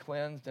might be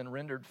cleansed and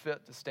rendered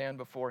fit to stand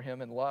before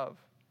him in love.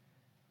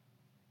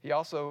 He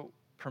also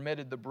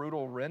permitted the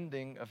brutal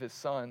rending of his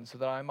Son so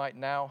that I might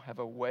now have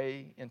a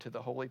way into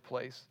the holy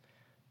place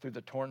through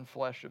the torn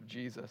flesh of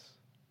Jesus.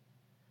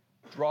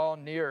 Draw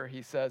near,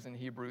 he says in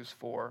Hebrews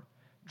 4.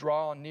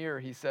 Draw near,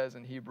 he says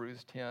in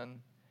Hebrews 10.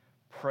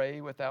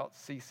 Pray without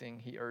ceasing,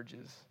 he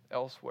urges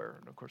elsewhere.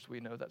 And of course, we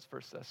know that's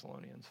 1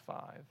 Thessalonians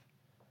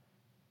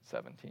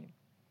 5:17.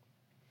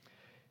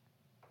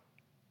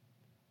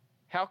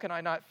 How can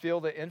I not feel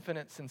the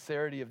infinite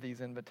sincerity of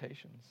these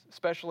invitations,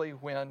 especially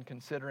when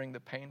considering the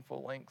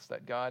painful lengths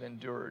that God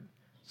endured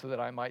so that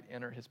I might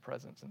enter his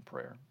presence in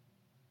prayer?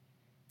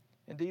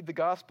 Indeed, the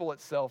gospel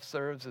itself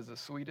serves as the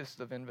sweetest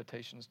of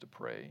invitations to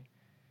pray,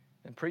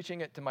 and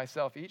preaching it to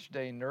myself each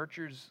day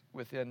nurtures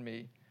within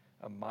me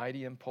a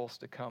mighty impulse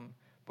to come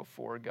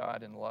before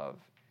God in love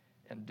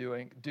and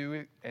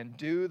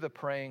do the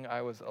praying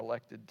I was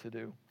elected to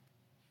do.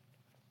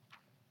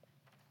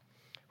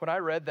 When I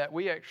read that,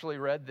 we actually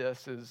read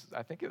this as,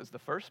 I think it was the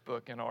first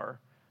book in our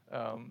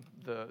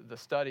the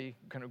study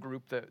kind of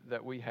group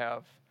that we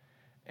have,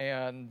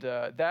 and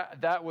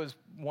that was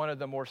one of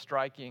the more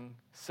striking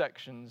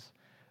sections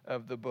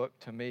of the book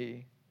to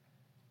me.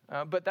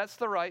 But that's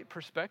the right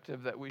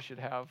perspective that we should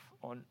have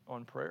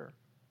on prayer.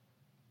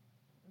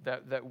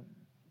 That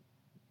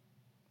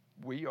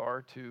we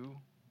are to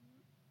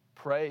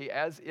pray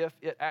as if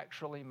it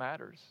actually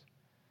matters.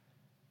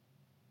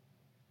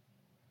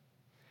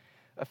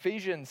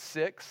 Ephesians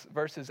 6,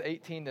 verses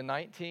 18 to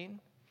 19,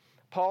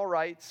 Paul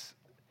writes,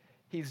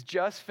 he's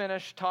just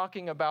finished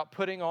talking about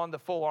putting on the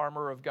full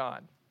armor of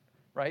God,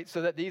 right?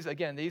 So that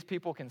these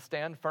people can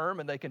stand firm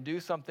and they can do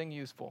something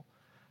useful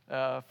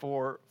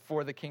for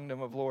the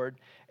kingdom of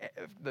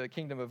the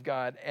kingdom of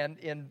God. And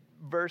in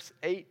verse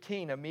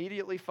 18,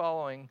 immediately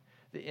following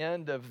the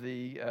end of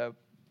the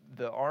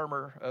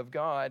armor of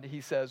God,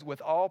 he says,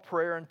 with all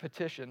prayer and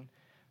petition,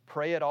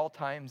 pray at all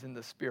times in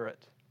the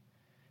Spirit.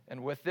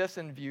 And with this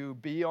in view,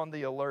 be on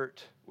the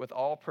alert with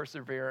all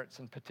perseverance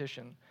and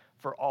petition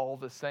for all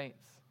the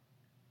saints.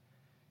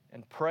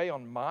 And pray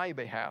on my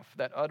behalf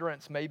that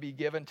utterance may be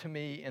given to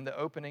me in the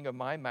opening of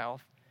my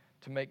mouth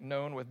to make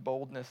known with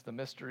boldness the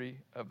mystery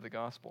of the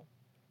gospel.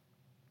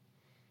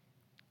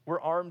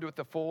 We're armed with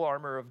the full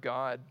armor of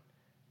God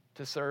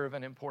to serve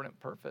an important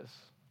purpose.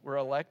 We're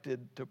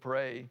elected to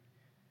pray.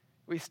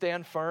 We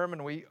stand firm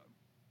and we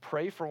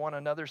pray for one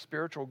another's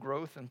spiritual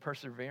growth and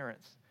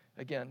perseverance.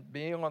 Again,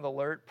 being on the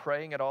alert,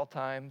 praying at all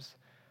times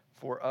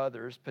for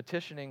others,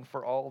 petitioning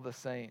for all the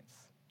saints.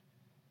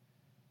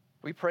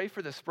 We pray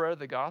for the spread of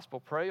the gospel.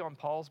 Pray on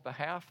Paul's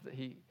behalf that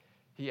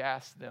he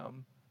asks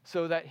them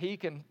so that he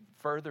can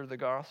further the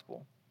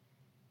gospel.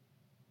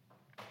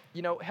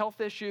 You know,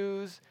 health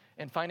issues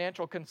and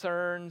financial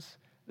concerns,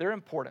 they're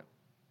important,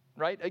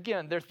 right?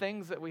 Again, they're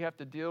things that we have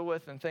to deal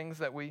with and things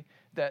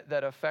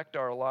that affect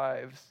our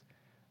lives.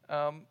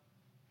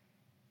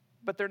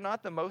 But they're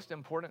not the most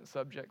important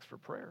subjects for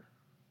prayer.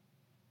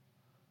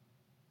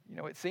 You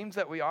know, it seems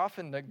that we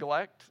often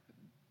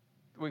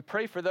we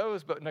pray for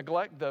those, but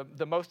neglect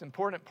the most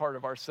important part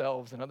of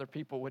ourselves and other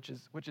people, which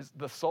is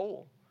the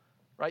soul,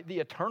 right? The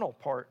eternal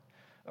part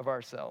of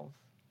ourselves.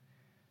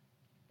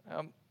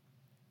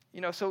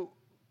 So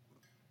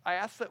I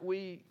ask that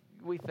we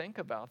think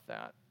about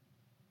that.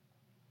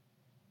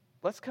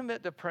 Let's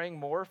commit to praying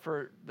more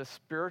for the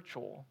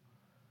spiritual,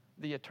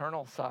 the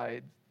eternal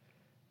side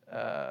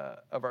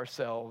of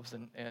ourselves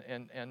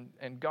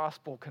and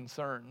gospel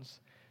concerns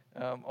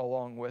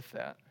along with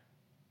that.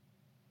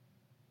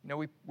 You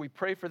know, we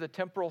pray for the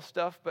temporal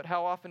stuff, but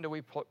how often do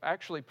we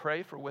actually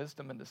pray for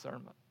wisdom and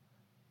discernment?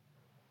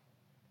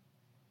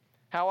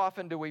 How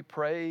often do we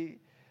pray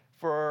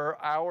for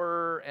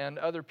our and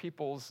other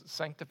people's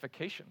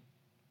sanctification,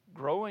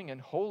 growing in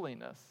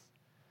holiness?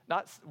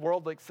 Not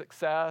worldly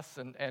success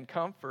and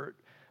comfort,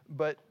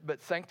 but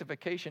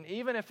sanctification,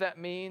 even if that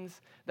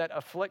means that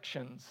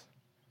afflictions,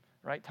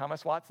 right?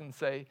 Thomas Watson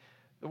say,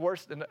 the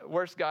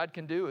worst God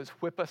can do is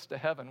whip us to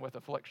heaven with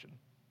affliction.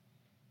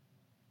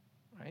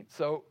 Right?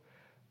 So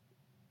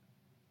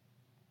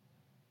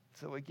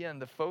again,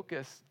 the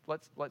focus,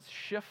 let's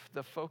shift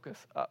the focus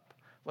up.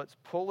 Let's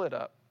pull it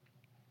up.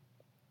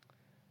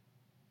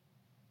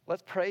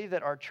 Let's pray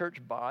that our church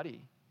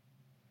body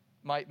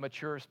might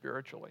mature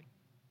spiritually.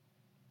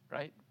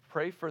 Right?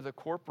 Pray for the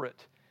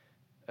corporate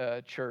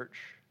church.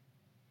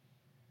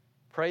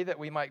 Pray that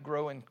we might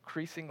grow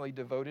increasingly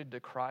devoted to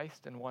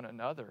Christ and one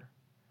another,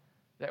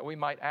 that we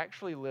might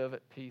actually live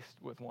at peace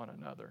with one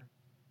another.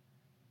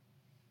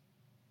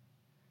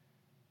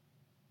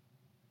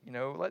 You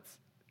know,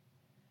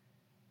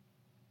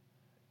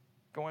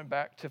 going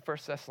back to 1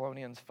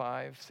 Thessalonians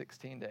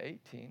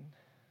 5:16-18,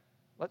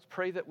 let's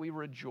pray that we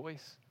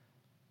rejoice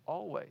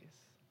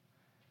always.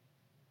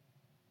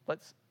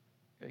 Let's,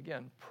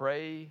 again,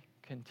 pray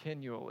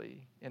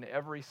continually in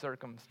every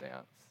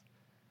circumstance.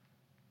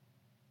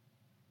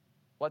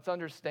 Let's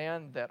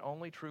understand that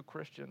only true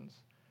Christians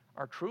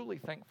are truly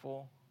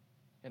thankful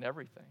in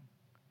everything,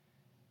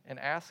 and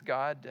ask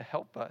God to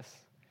help us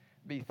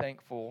be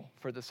thankful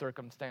for the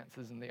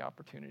circumstances and the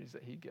opportunities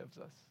that He gives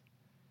us,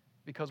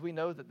 because we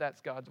know that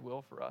that's God's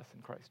will for us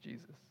in Christ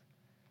Jesus.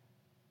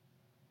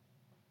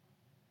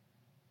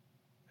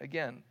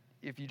 Again,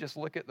 if you just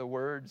look at the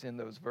words in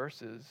those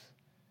verses,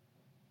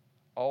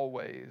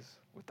 always,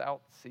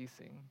 without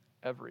ceasing,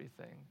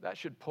 everything, that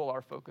should pull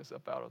our focus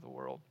up out of the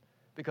world,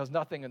 because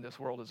nothing in this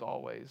world is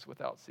always,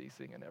 without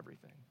ceasing, and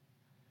everything.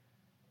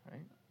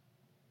 Right?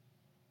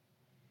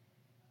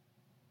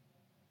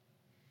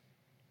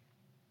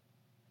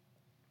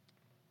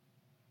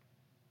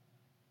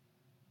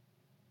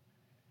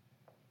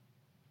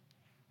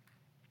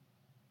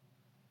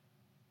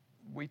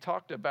 We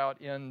talked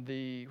about when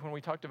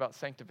we talked about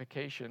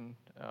sanctification,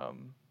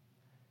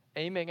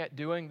 aiming at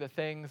doing the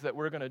things that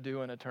we're going to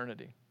do in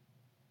eternity.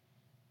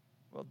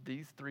 Well,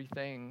 these three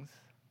things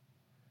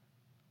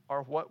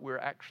are what we're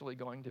actually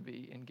going to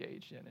be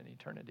engaged in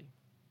eternity.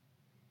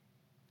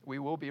 We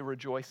will be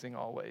rejoicing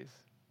always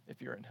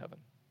if you're in heaven,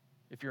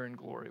 if you're in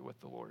glory with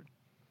the Lord.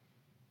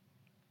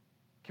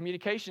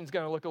 Communication is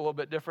going to look a little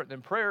bit different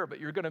than prayer, but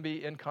you're going to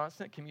be in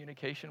constant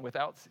communication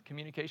without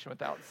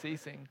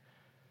ceasing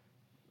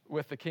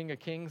with the King of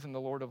Kings and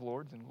the Lord of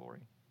Lords in glory.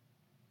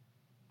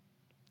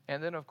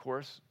 And then, of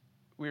course,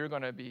 we're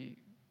going to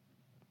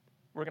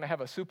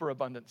have a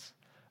superabundance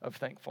of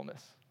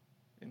thankfulness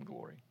in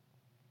glory.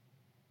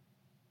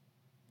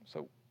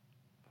 So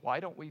why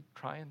don't we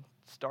try and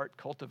start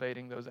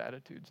cultivating those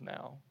attitudes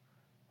now?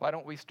 Why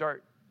don't we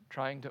start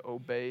trying to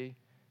obey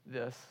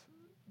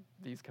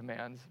these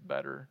commands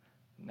better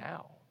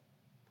now?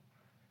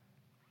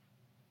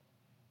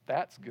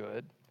 That's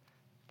good.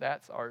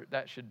 That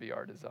should be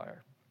our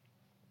desire.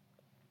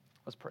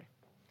 Let's pray.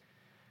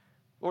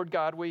 Lord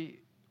God, we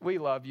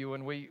love you,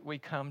 and we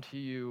come to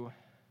you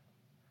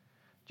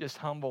just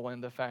humble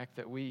in the fact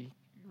that we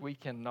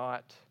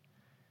cannot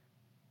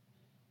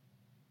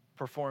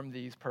perform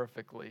these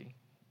perfectly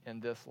in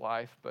this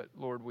life, but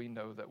Lord, we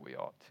know that we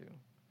ought to.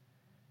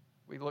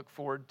 We look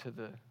forward to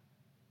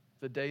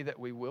the day that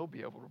we will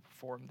be able to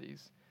perform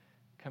these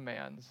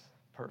commands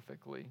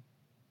perfectly.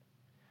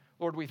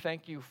 Lord, we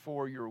thank you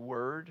for your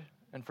word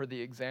and for the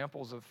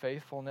examples of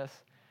faithfulness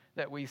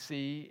that we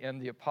see in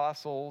the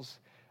apostles,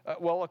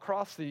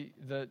 across the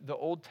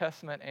Old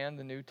Testament and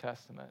the New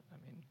Testament. I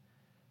mean,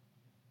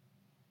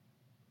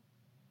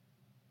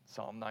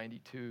 Psalm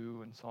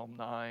 92 and Psalm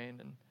 9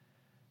 and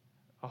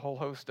a whole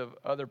host of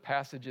other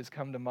passages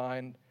come to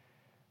mind.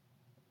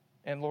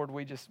 And Lord,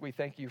 we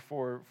thank you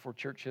for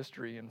church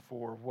history and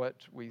for what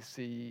we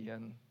see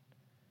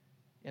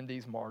in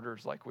these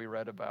martyrs like we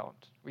read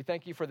about. We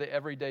thank you for the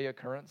everyday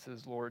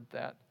occurrences, Lord,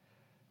 that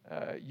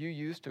you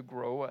use to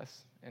grow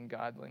us in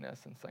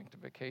godliness and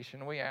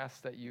sanctification. We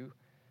ask that you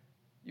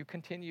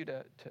continue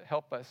to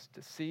help us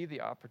to see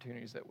the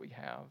opportunities that we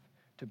have,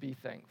 to be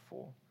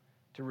thankful,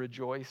 to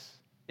rejoice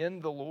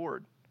in the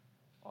Lord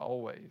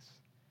always,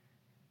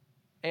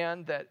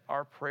 and that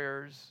our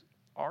prayers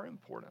are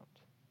important,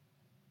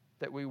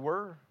 that we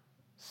were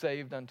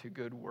saved unto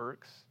good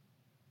works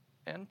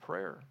and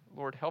prayer.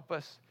 Lord, help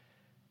us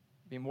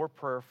be more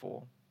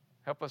prayerful.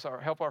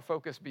 Help our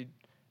focus be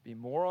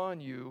more on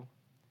you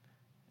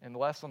and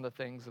less on the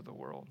things of the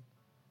world.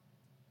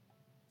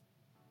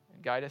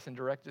 And guide us and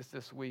direct us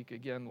this week.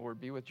 Again, Lord,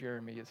 be with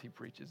Jeremy as he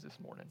preaches this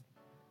morning.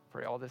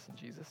 Pray all this in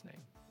Jesus'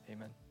 name.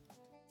 Amen.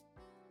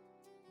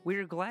 We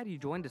are glad you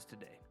joined us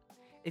today.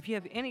 If you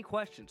have any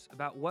questions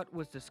about what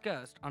was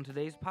discussed on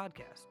today's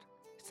podcast,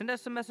 Send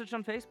us a message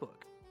on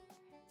Facebook.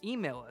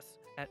 Email us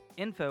at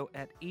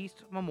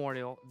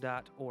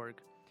info@eastmemorial.org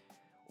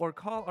or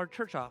call our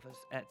church office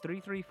at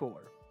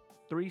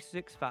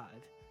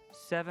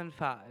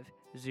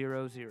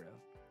 334-365-7500.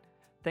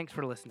 Thanks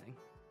for listening.